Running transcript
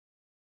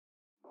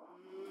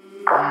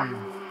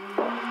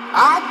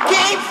I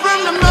came from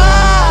the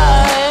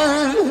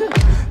mud.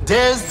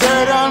 There's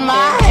dirt on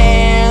my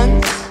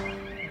hands.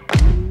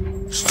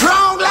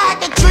 Strong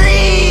like a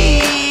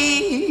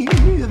tree.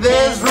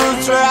 There's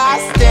roots where I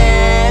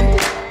stand.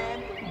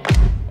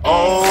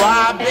 Oh,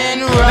 I've been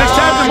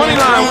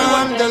running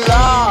from the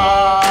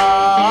law.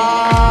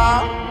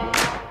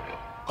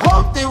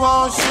 Hope they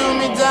won't shoot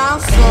me down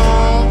soon.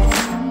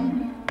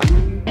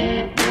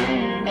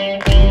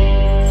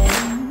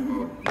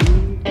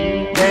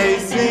 They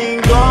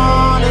sing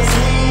on a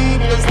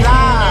sleepless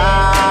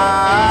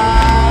night.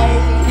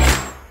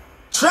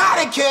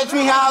 Try to catch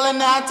me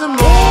howling at the moon.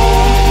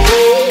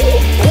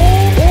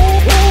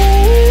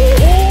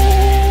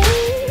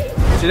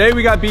 Today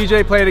we got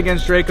BJ playing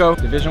against Dreko,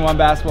 Division I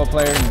basketball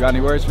player. You got any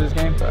words for this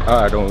game?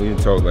 I don't even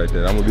talk like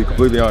that. I'm gonna be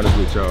completely honest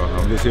with y'all.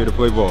 I'm just here to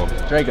play ball.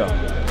 Dreko.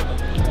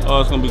 Oh,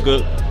 it's gonna be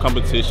good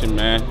competition,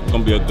 man. It's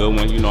gonna be a good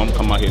one. You know, I'm gonna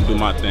come out here and do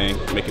my thing,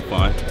 make it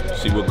fun,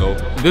 see what go.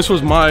 This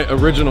was my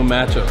original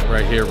matchup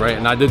right here, right?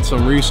 And I did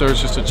some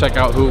research just to check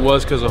out who it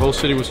was because the whole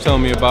city was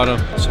telling me about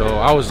him. So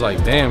I was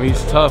like, damn,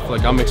 he's tough.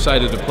 Like, I'm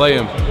excited to play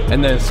him.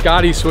 And then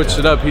Scotty switched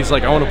it up. He's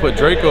like, I want to put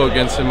Dreko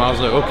against him. I was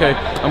like, okay,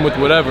 I'm with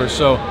whatever.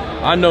 So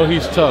I know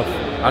he's tough.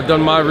 I've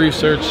done my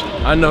research.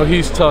 I know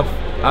he's tough.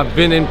 I've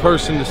been in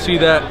person to see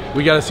that.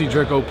 We got to see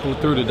Dreko pull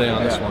through today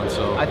on this one.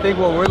 So I think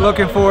what we're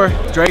looking for,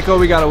 Dreko,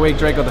 we got to wake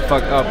Dreko the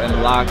fuck up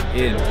and lock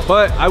in.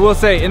 But I will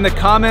say, in the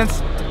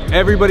comments,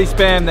 everybody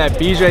spammed that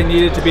BJ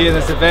needed to be in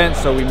this event,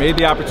 so we made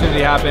the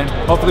opportunity happen.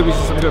 Hopefully we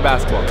see some good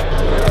basketball.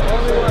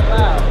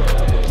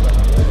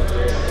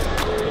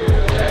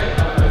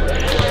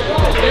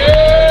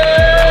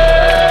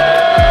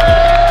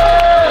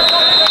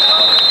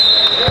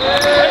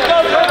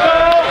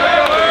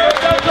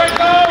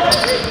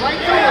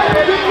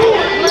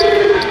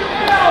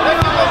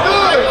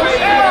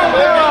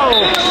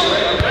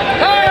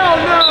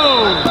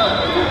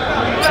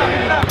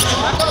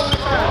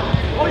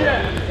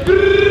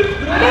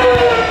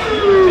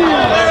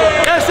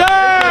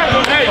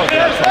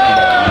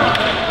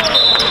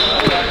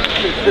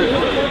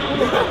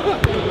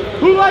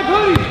 who like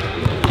hoodies?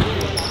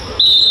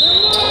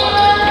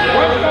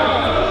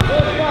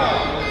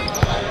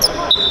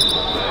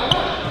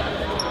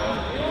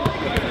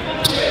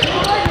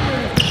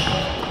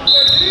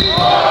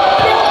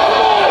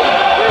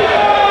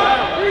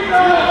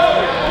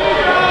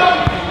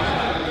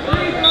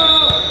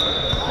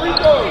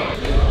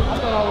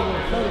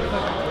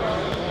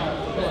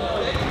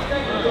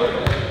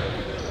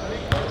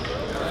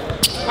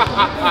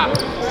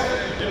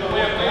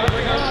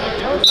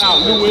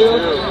 You will.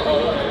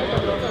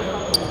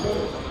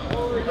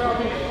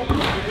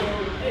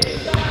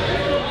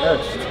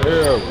 That's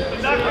terrible.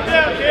 And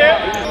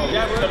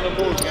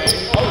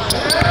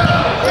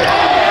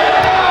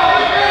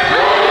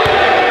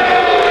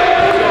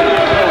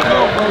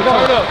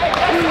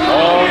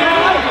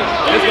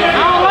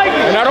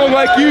I don't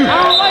like you.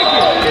 I don't like it.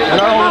 And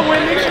I don't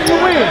win, nigga. You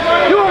win.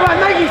 You don't got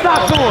Nike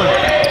socks on.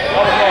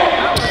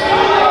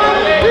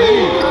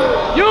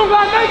 You don't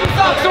got Nike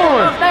socks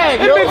on.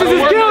 This bitch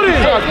is gilded.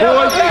 His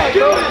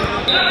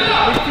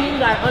team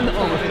got Under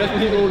Armour, so that's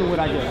what he's rolling with,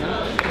 I guess.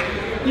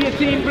 Huh? He a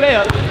team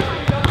player.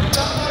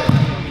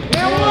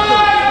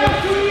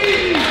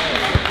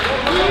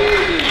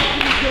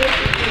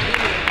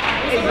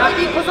 Hey,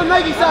 Nike, put some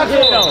Nike socks on.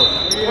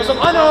 Put some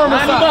Under Armour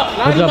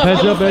socks.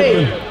 Heads up,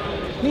 baby.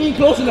 He ain't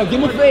close enough.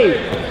 Give him a fade.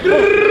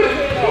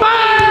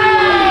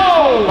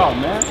 Bow! Oh,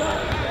 man.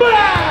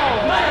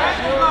 Bow!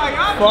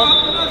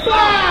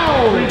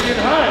 Grease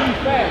getting hot.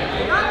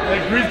 Hey,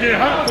 Grease getting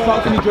hot.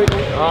 Talk to me, Drake.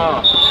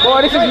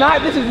 Boy, this is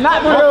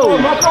not the road.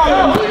 My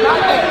problem.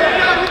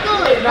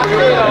 Not the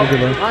road.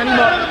 Line him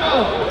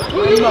up.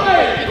 Line him up.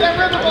 Get that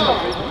rhythm ball.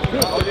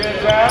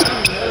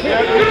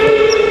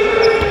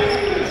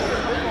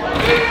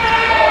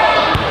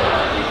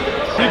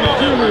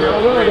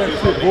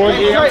 Boy,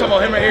 yeah, I'm talking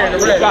about him right here in the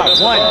red. Got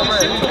one.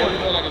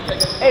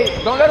 Hey,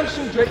 don't let him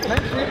shoot, Drake, man.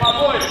 My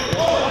boy.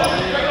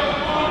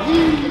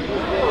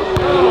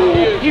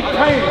 He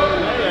praying.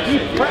 He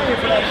praying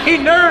for that. He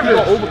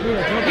nervous.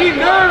 He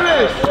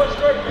nervous.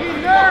 He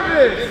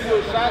nervous.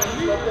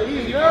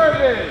 He's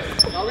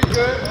nervous. Are we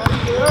good?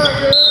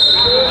 Nervous.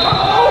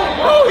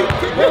 Oh, he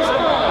kicked this one.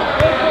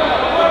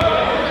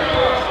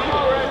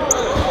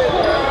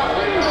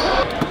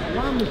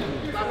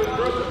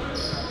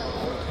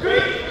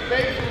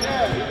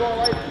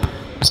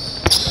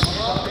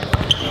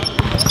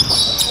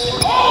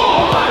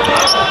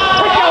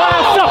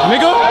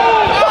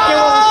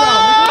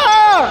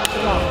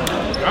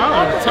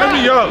 Turn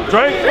me up,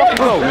 Drake.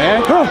 Bro,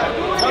 man. Turn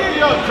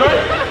me up,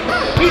 Drake.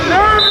 He's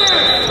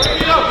nervous. Turn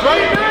me up,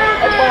 Drake.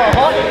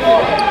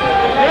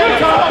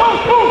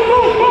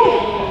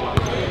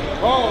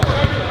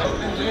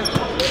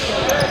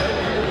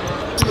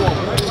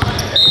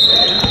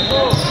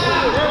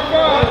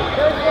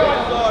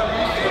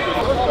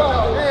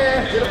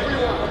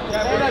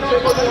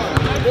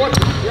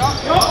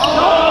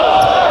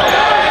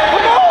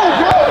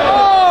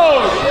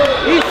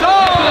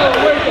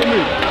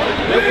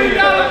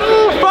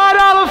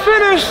 $5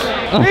 finish.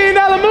 $1 million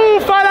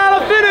move,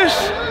 $5 finish.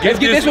 Let's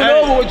get this one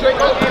over with,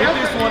 Dreko. Get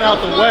this one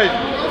out the way.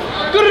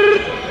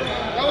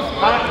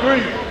 Hot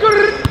green.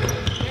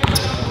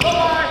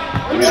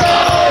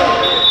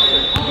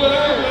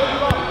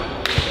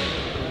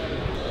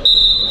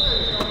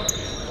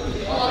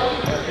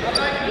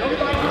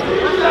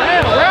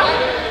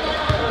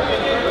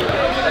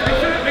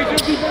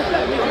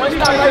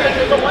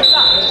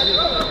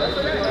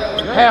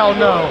 Hell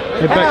no.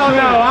 Hell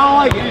no. I don't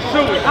like it.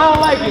 I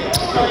don't like it.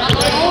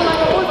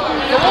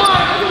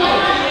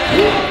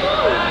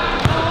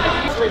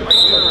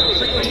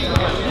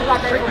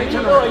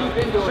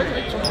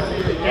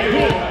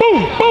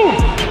 Boom, boom,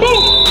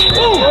 boom,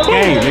 boom.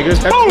 Game, niggas.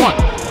 That's one.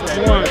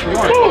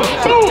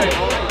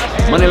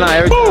 Money line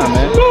every time,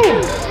 man.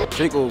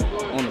 Dreko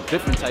on a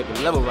different type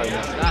of level right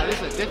now. Nah,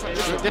 this is a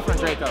different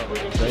Dreko.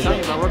 I'm telling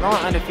you, bro, we're going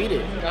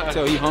undefeated.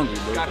 Tell he hungry,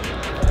 bro.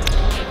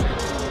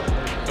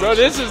 Bro,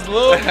 this is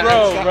Lil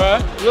Bro, bro.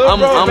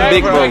 I'm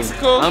big bro.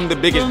 Mexico. I'm the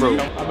biggest bro.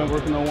 I've been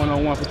working on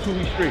one-on-one for 2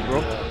 weeks straight,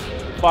 bro.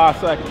 5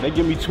 seconds. They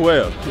give me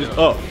 12. It's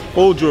up.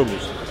 4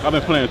 dribbles. I've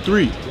been playing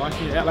 3.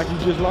 Like you act like you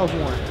just lost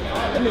one.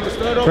 That nigga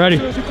started off as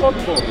soon as you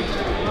talking about.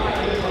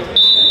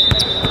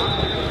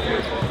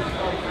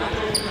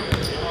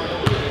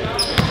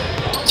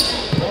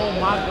 Oh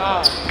my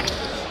God.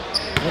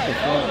 What the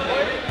fuck?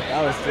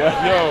 That was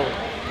tough. Yo,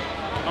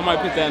 I might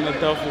put that in the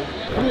duffel.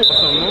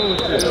 Some moon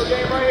shit.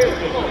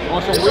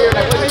 On some weird,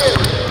 like,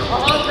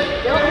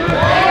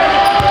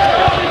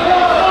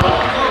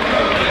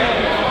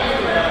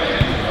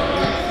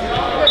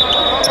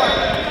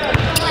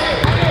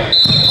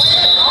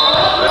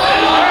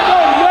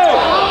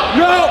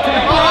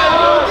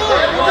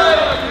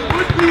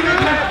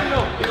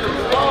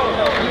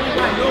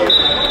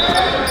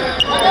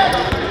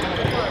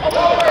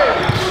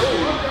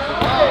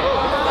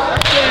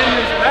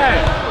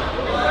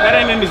 That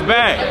ain't in his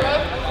bag.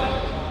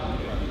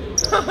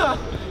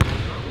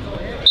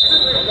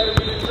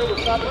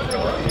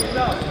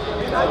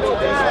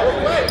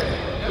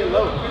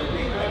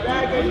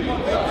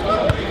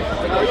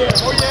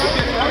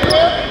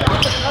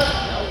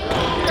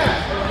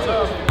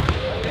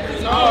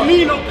 Me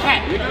no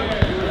pack.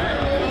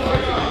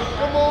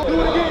 Come on, do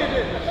it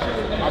again.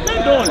 I've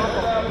been doing it.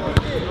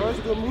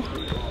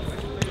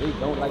 They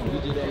don't like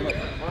BJ that much.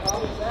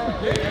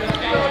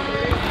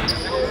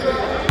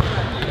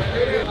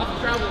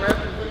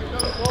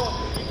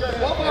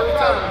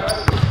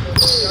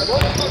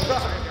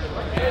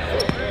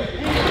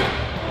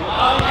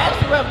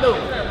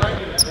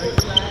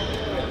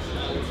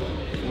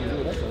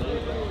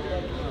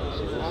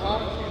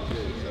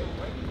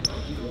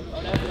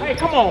 Hey,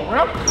 come on,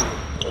 bro.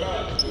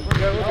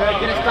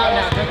 get a stop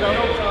now, Dreko.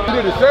 You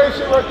did the same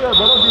shit right there,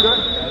 bro. Don't do that.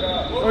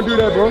 Don't do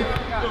that, bro.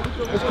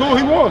 It's cool.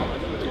 He won.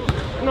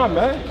 I'm not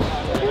mad.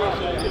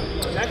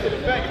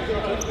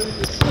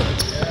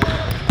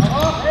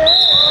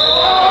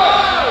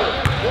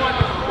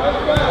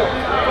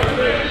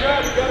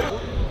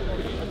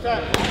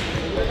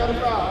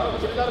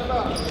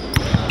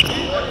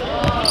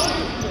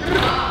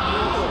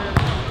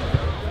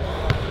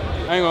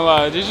 I ain't gonna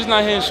lie, they're just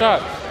not hitting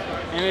shots.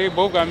 And they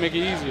both gotta make it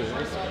easier.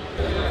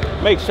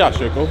 Make shots,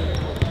 Dreko.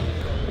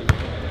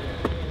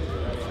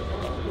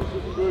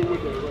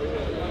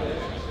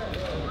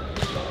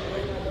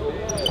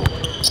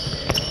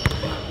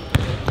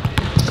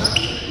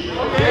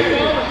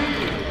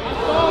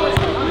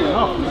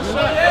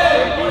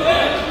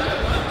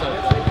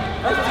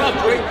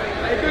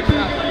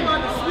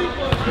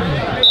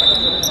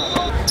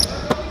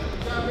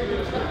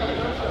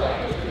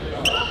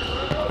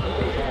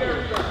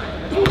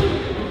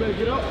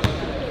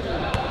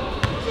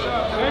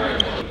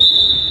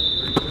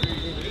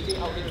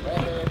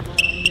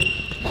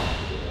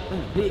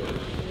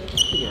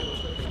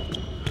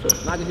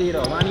 Knock his head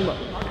off. Line him up.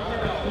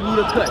 You need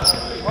a cut.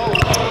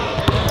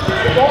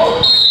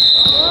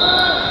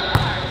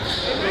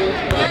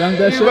 Dunk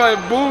that shit. Like,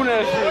 boom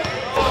that shit.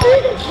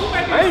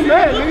 I ain't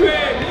mad,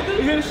 nigga.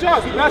 He hit the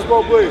shots. He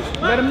basketball players.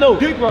 Let him know.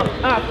 Dick run.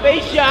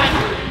 Face shot.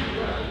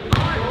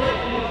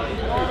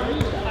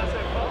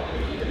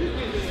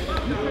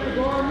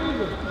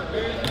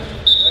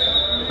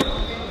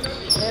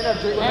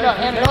 Hand up,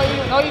 hand up. No,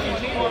 you can.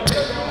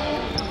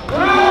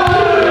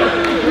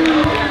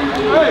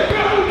 Hey,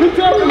 keep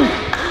talking to me.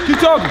 Keep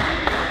talking.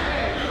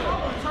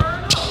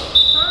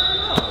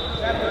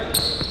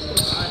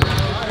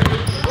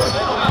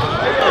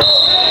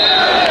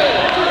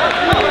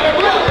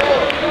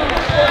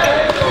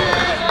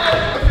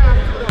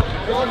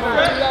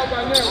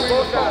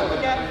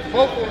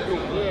 Both of them do.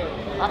 Yeah.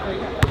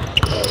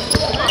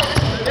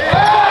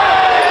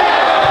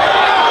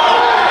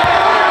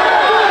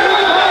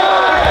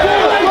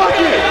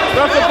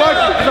 That's a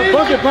bucket. It's a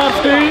bucket, Pop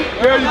Steve.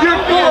 Yeah, you get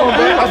 4,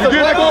 man. You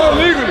get 4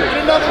 legally.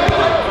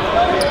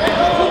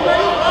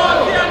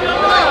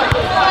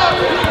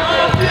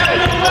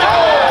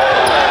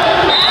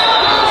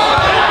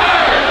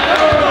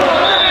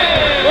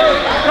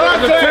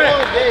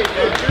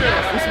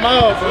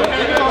 Smile, bro.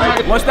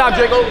 One stop,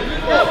 Dreko.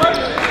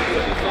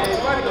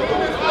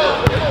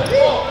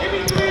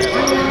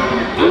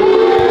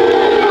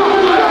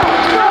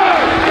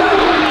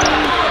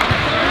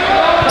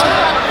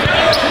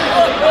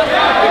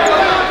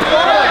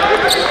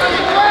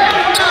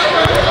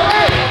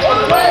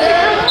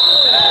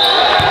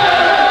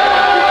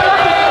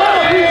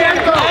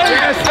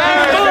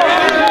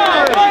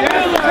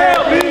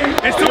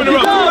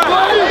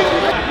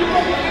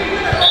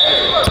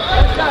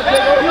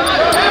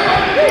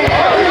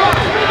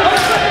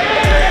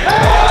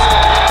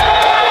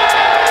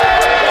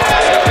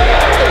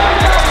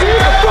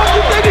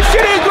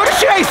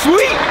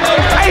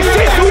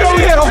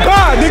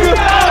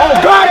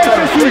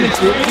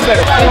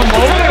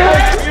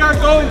 We are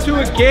going to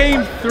a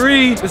game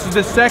 3. This is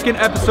the second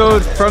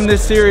episode from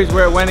this series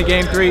where it went to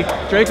game 3.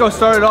 Dreko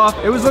started off,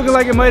 it was looking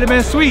like it might have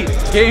been sweet.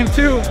 Game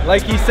 2,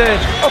 like he said,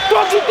 Oh,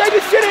 fuck, you think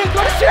this shit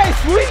ain't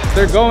sweet?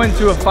 they're going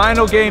to a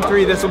final game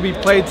 3. This will be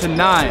played to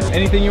 9.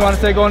 Anything you want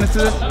to say going into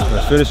this?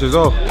 Let's finish this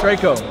off.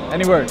 Dreko,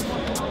 any words?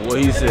 What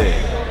he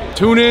said.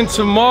 Tune in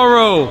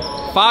tomorrow,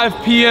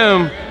 5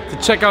 p.m. to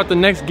check out the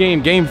next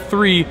game, game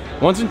 3.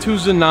 1s and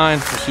 2s to 9.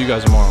 We'll see you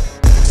guys tomorrow.